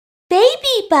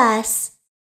BabyBus.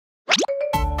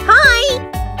 Hi!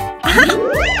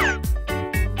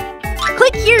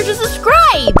 Click here to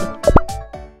subscribe!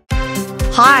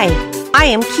 Hi, I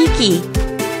am Kiki.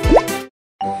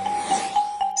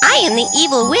 I am the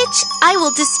evil witch. I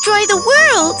will destroy the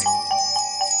world!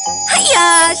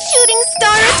 Hiya! Shooting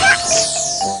star attack!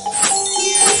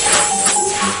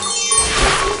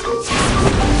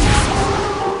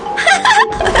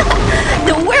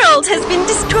 The world has been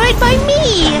destroyed by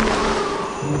me!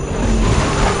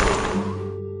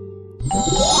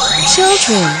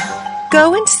 Children,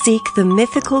 go and seek the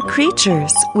mythical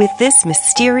creatures with this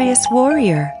mysterious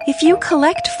warrior. If you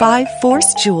collect 5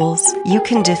 force jewels, you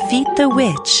can defeat the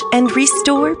witch and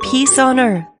restore peace on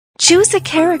Earth. Choose a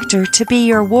character to be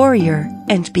your warrior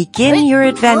and begin your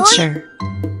adventure.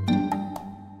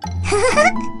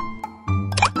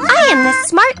 I am the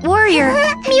smart warrior,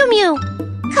 Mew Mew.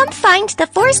 Come find the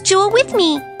force jewel with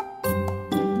me.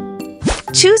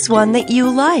 Choose one that you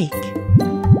like.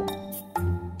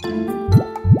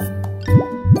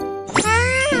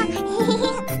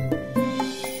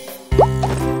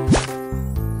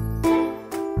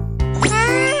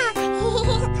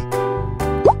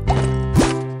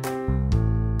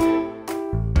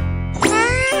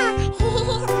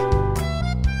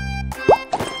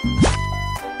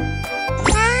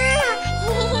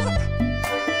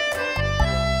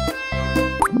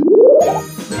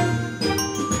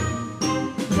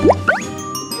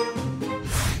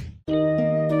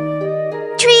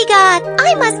 Tree God,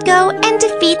 I must go and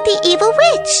defeat the evil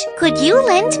witch. Could you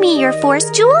lend me your force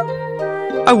jewel?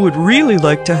 I would really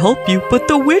like to help you, but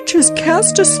the witch has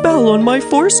cast a spell on my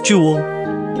force jewel.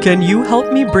 Can you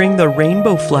help me bring the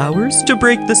rainbow flowers to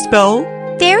break the spell?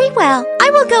 Very well.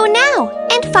 I will go now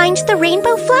and find the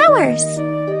rainbow flowers.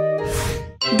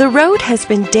 The road has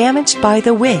been damaged by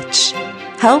the witch.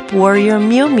 Help warrior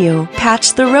Mew Mew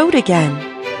patch the road again.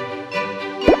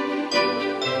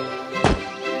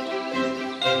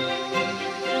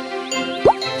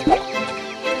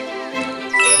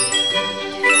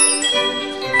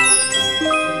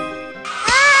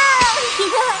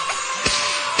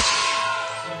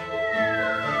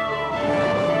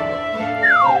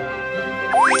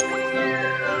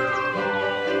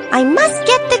 I must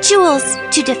get the jewels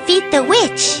to defeat the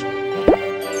witch.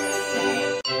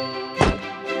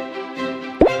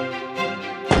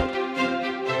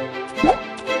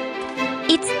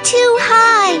 It's too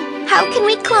high. How can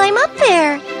we climb up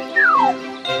there?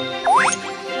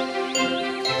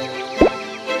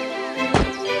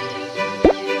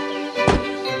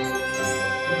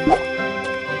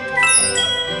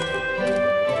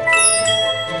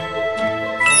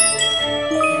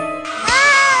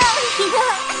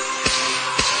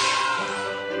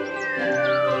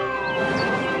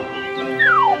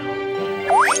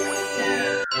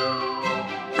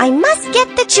 I must get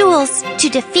the jewels to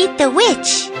defeat the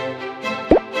witch.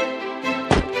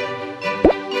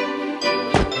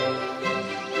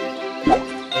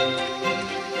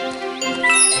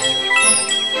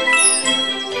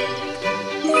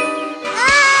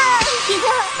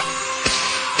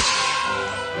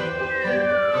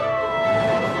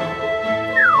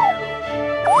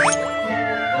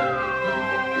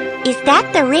 Is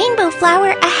that the rainbow flower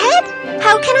ahead?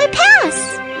 How can I pass?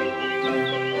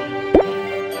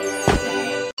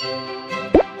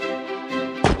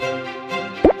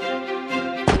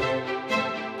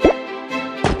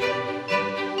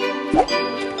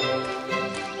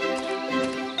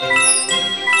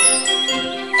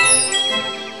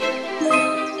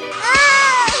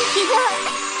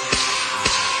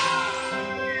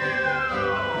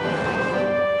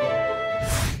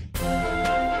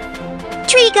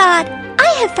 Tree God,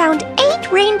 I have found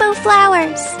 8 rainbow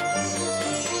flowers.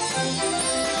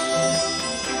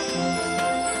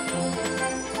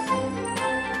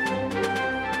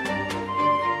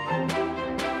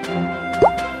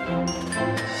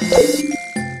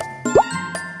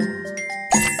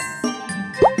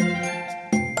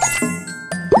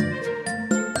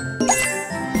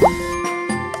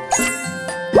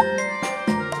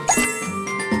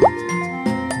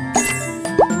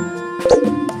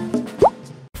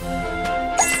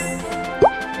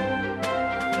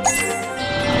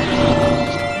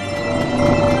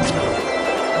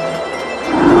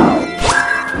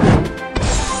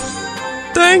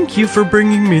 Thank you for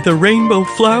bringing me the rainbow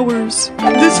flowers.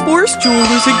 This force jewel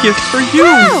is a gift for you.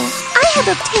 Wow! I have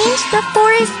obtained the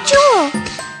forest jewel.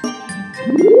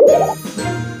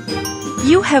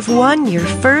 You have won your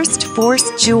first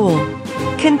force jewel.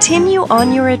 Continue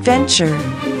on your adventure.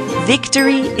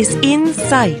 Victory is in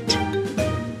sight.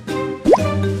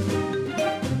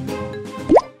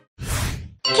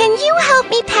 Can you help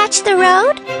me patch the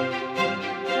road?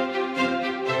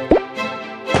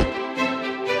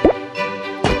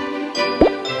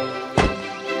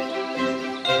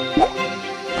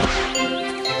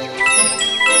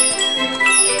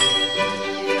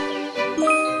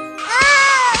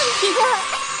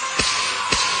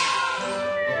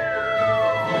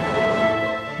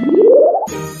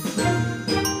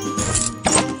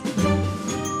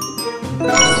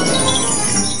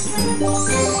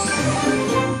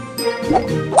 Greetings,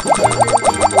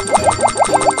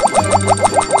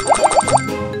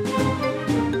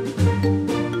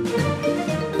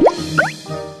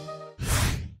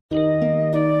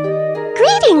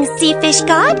 Sea Fish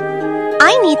God.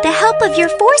 I need the help of your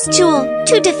force jewel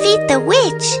to defeat the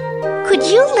witch. Could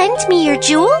you lend me your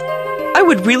jewel? I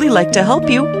would really like to help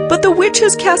you, but the witch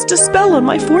has cast a spell on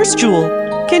my force jewel.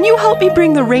 Can you help me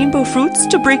bring the rainbow fruits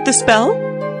to break the spell?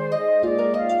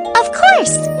 Of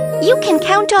course. You can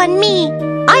count on me.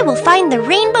 I will find the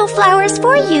rainbow flowers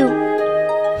for you.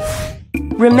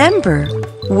 Remember,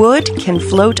 wood can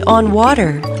float on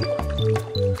water.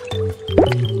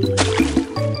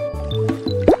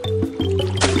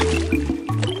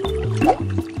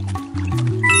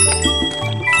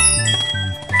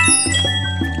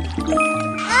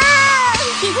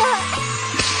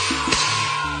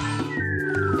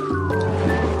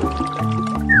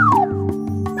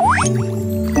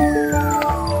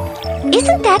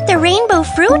 Isn't that the rainbow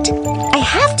fruit? I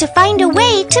have to find a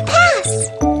way to pass.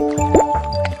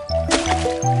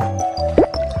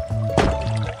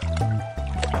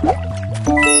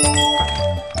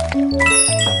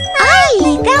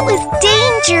 Aye, that was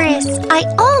dangerous. I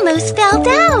almost fell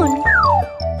down.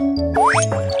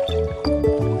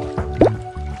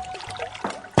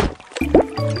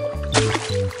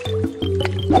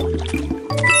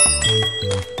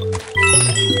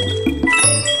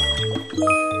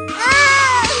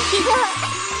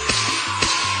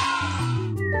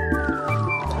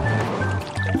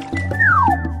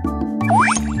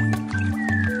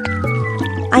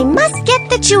 I must get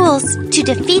the jewels to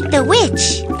defeat the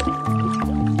witch.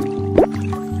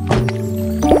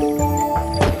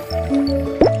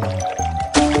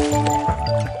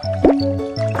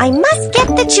 I must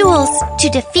get the jewels to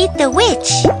defeat the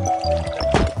witch.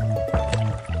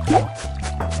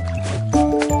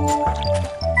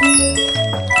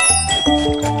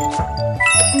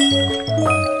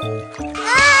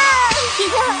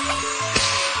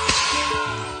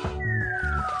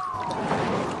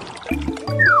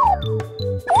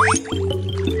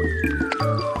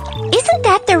 Isn't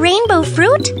that the rainbow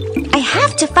fruit? I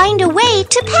have to find a way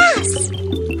to pass.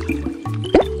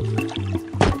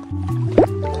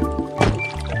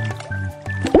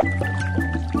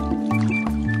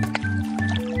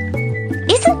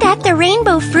 Isn't that the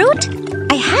rainbow fruit?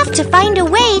 I have to find a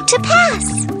way to pass.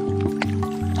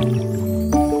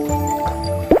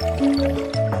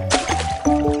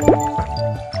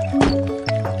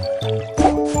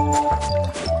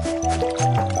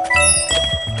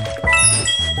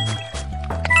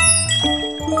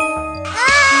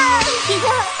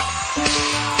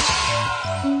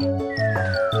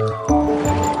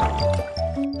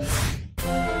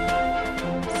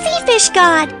 Sea Fish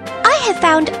God, I have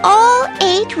found all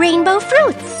 8 rainbow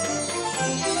fruits.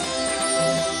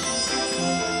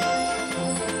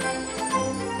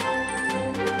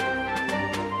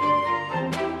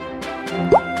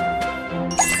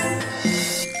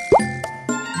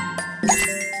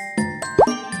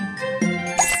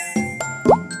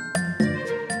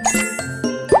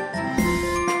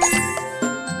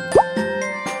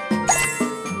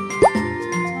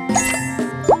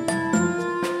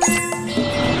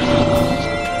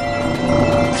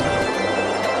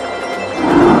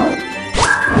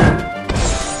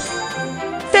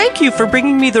 Thank you for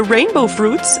bringing me the rainbow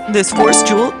fruits. This force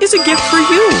jewel is a gift for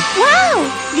you. Wow!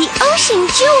 The ocean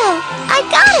jewel! I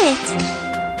got it!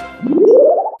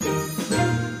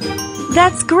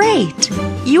 That's great!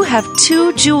 You have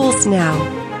 2 jewels now.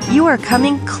 You are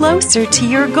coming closer to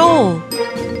your goal.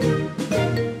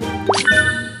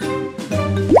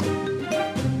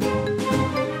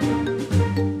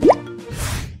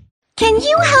 Can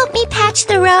you help me patch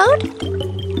the road?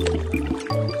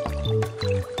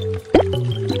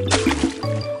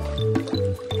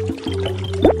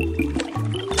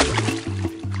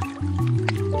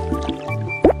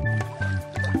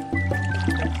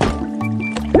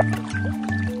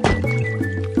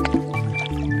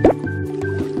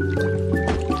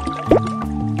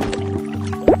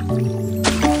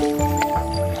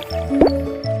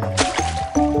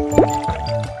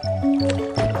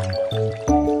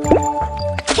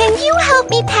 Can you help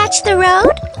me patch the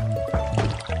road?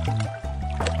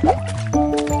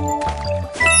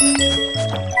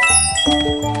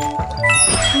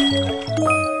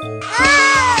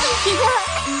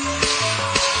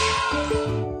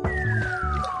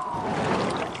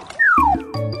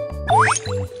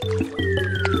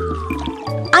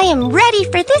 I am ready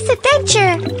for this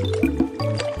adventure.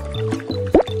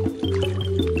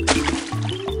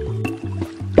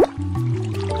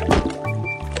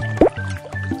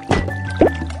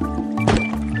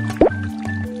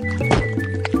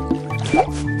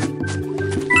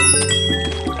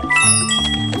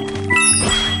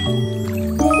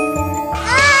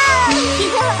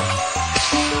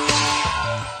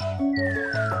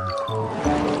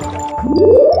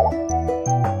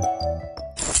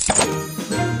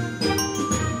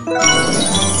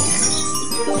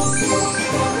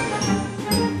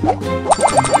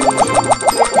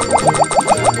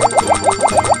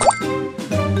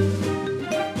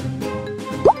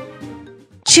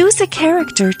 Choose a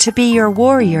character to be your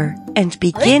warrior and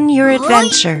begin your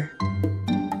adventure.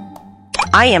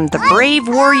 I am the brave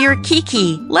warrior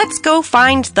Kiki. Let's go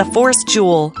find the force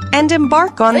jewel and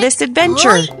embark on this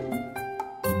adventure.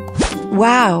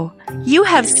 Wow, you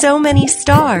have so many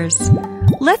stars.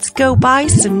 Let's go buy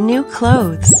some new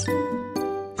clothes.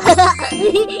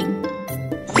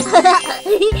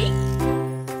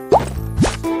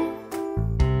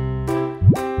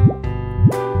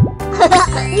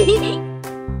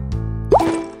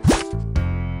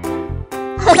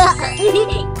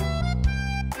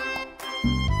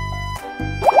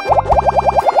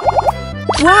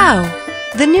 Wow,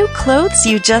 the new clothes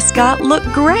you just got look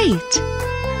great.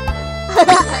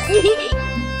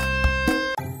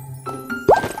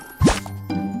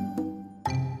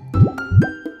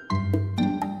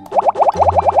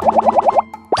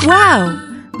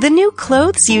 Wow, the new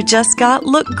clothes you just got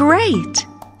look great.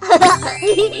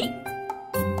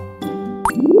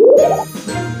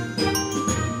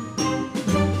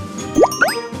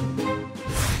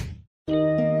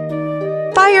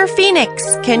 Fire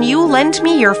Phoenix, can you lend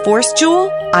me your force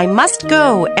jewel? I must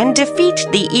go and defeat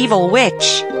the evil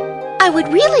witch. I would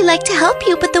really like to help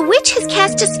you, but the witch has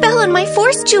cast a spell on my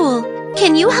force jewel.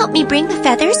 Can you help me bring the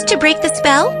feathers to break the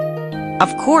spell?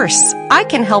 Of course, I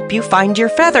can help you find your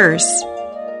feathers.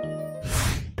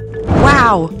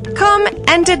 Wow, come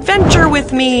and adventure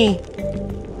with me.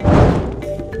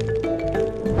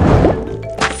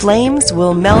 Flames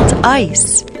will melt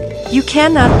ice. You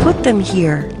cannot put them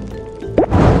here.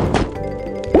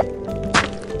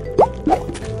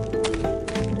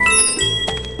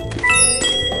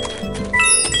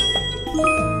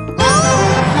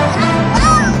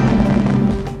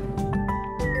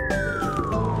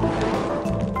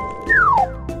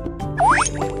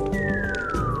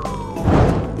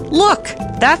 Look,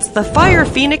 that's the Fire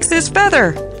Phoenix's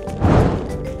feather.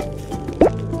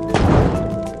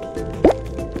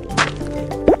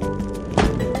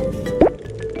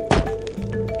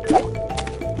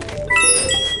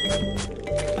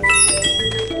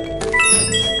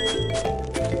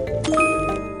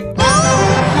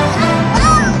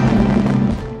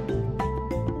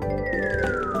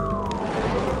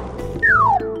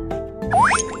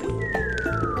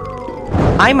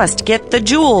 I must get the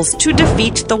jewels to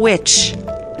defeat the witch.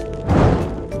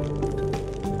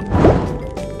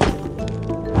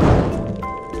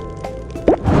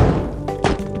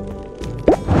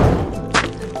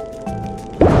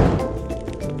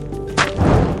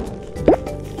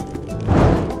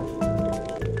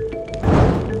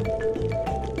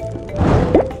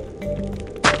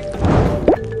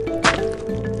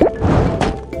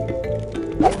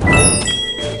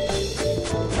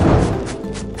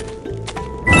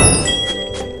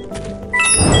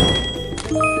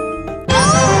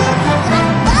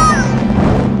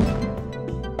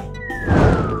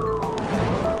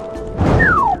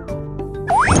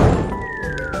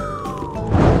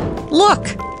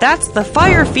 Look, that's the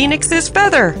Fire Phoenix's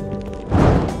feather.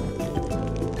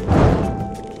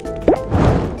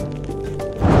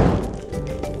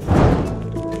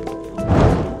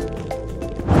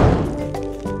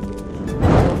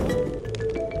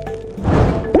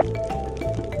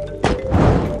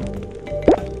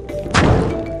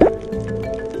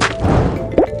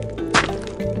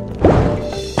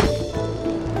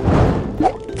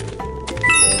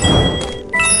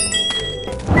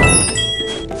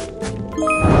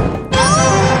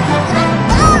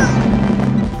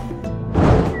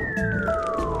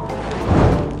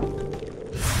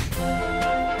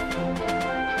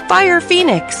 Fire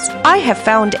Phoenix, I have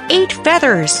found 8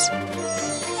 feathers.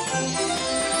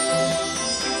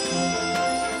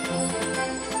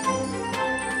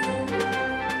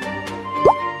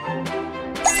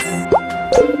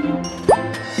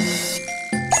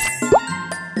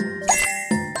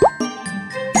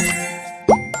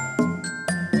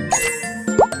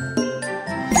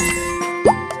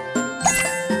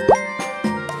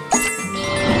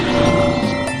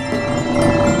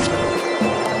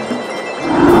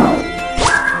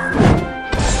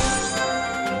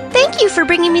 Thank you for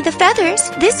bringing me the feathers.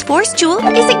 This force jewel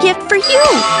is a gift for you.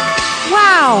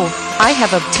 Wow! I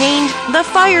have obtained the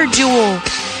fire jewel.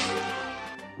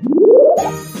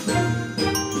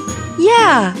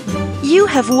 Yeah, you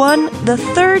have won the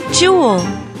 3rd jewel.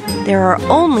 There are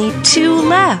only 2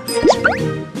 left.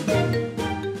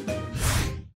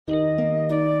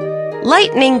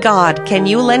 Lightning God, can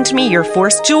you lend me your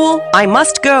force jewel? I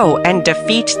must go and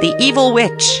defeat the evil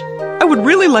witch. I would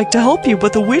really like to help you,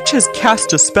 but the witch has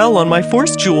cast a spell on my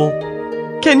force jewel.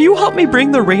 Can you help me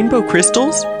bring the rainbow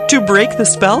crystals to break the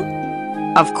spell?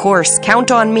 Of course, count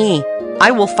on me.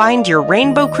 I will find your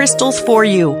rainbow crystals for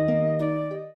you.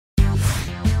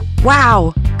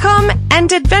 Wow! Come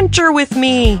and adventure with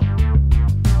me!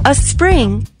 A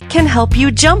spring can help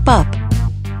you jump up.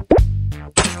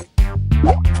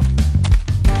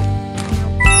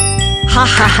 Ha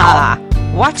ha ha!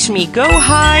 Watch me go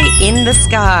high in the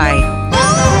sky.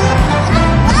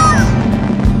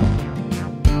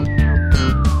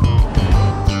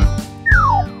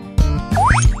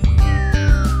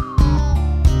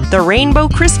 The rainbow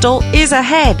crystal is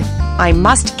ahead. I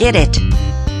must get it.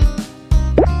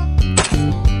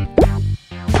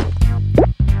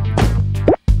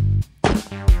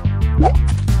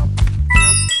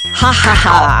 Ha ha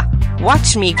ha!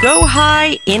 Watch me go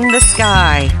high in the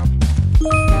sky.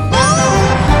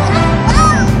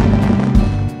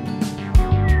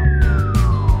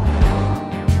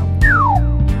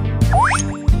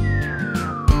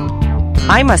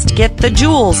 I must get the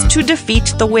jewels to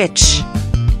defeat the witch.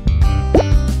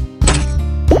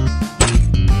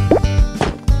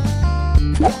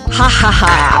 Ha ha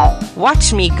ha!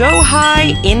 Watch me go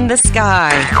high in the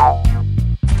sky.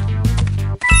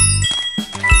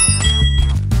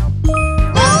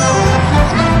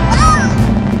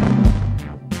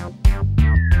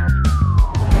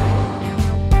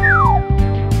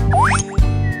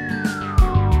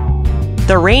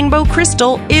 The rainbow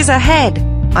crystal is ahead.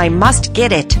 I must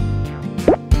get it.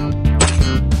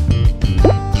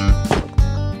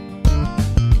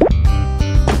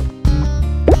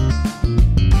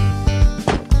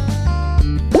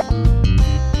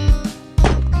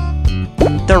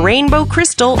 The rainbow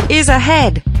crystal is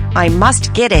ahead. I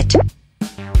must get it.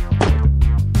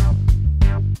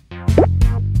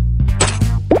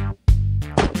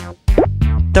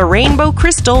 The rainbow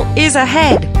crystal is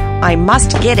ahead. I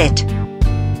must get it.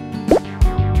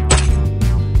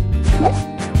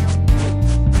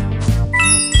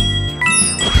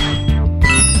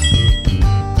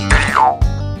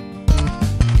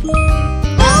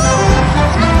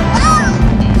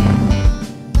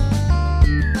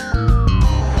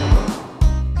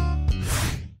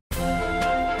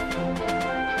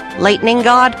 Lightning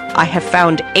God, I have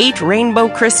found 8 rainbow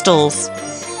crystals.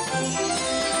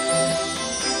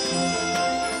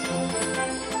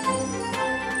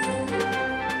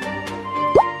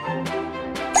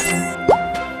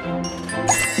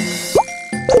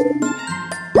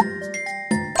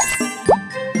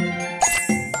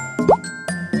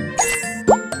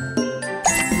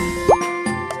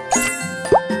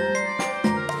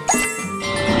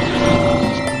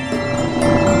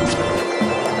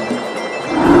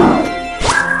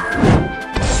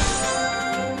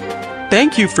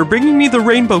 Thank you for bringing me the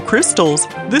rainbow crystals.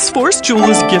 This force jewel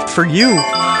is a gift for you.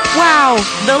 Wow!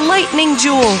 The lightning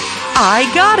jewel! I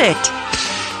got it!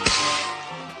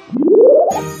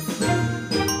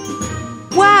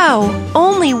 Wow!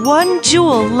 Only 1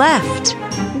 jewel left.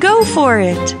 Go for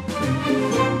it!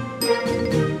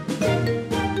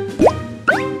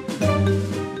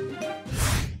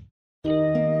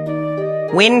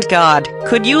 Wind God,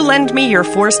 could you lend me your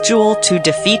force jewel to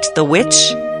defeat the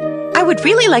witch? I would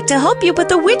really like to help you, but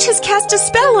the witch has cast a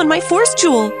spell on my force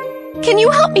jewel. Can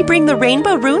you help me bring the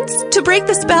rainbow runes to break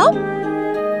the spell?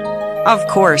 Of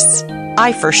course.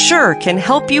 I for sure can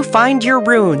help you find your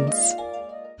runes.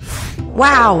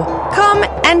 Wow! Come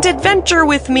and adventure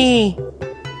with me!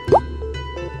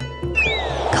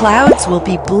 Clouds will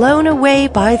be blown away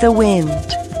by the wind.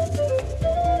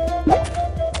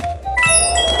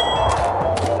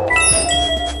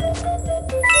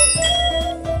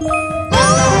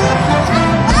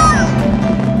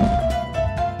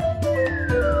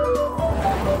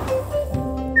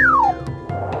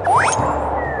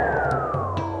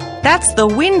 That's the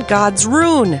wind god's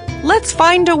rune. Let's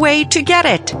find a way to get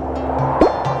it.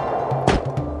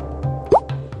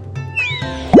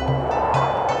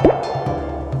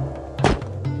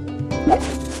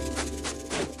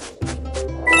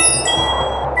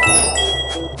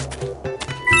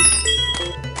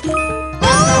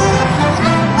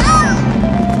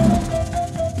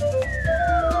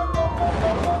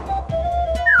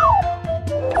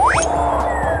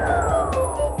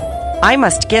 I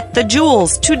must get the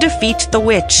jewels to defeat the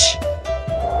witch.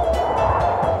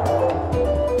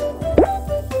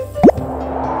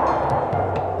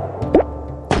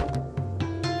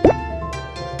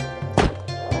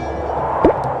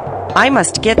 I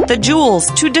must get the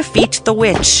jewels to defeat the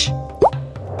witch.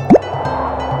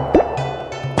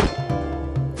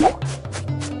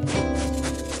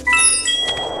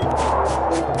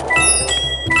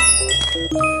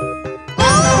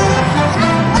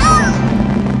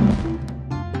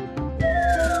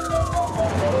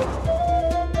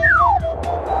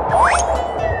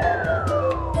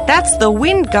 That's the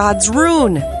wind god's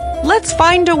rune. Let's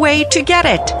find a way to get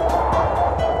it.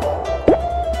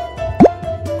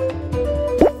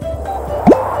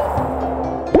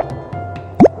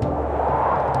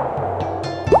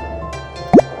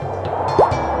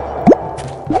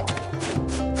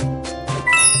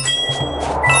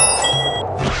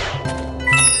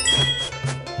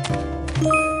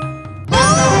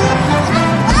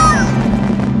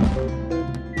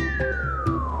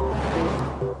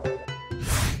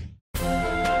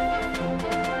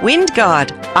 Wind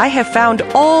God, I have found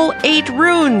all 8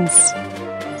 runes.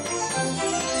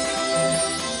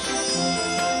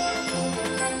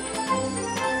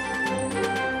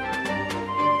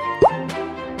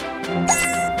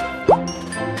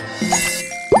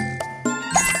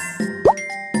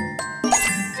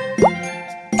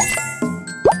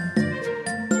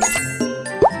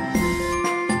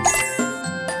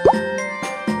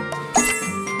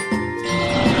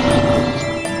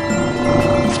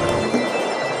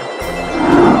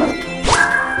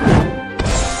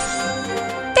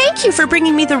 Thank you for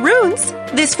bringing me the runes.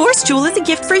 This force jewel is a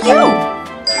gift for you.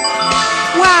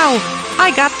 Wow,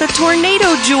 I got the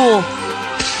tornado jewel.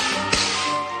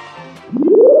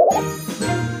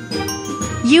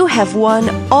 You have won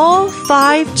all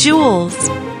 5 jewels.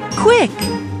 Quick,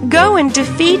 go and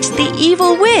defeat the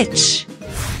evil witch.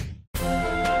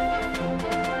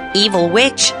 Evil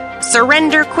witch,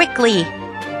 surrender quickly.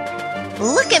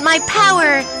 Look at my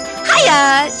power!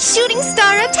 Hiya! Shooting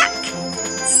star attack!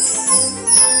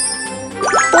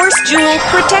 Force jewel,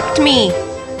 protect me.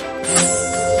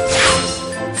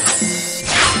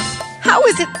 How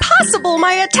is it possible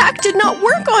my attack did not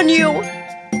work on you?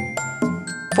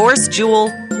 Force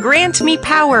jewel, grant me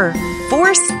power.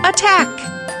 Force attack.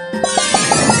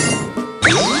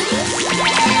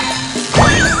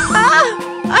 Ah!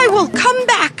 I will come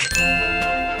back.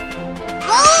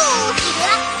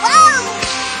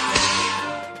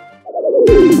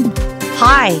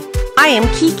 Hi, I am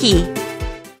Kiki.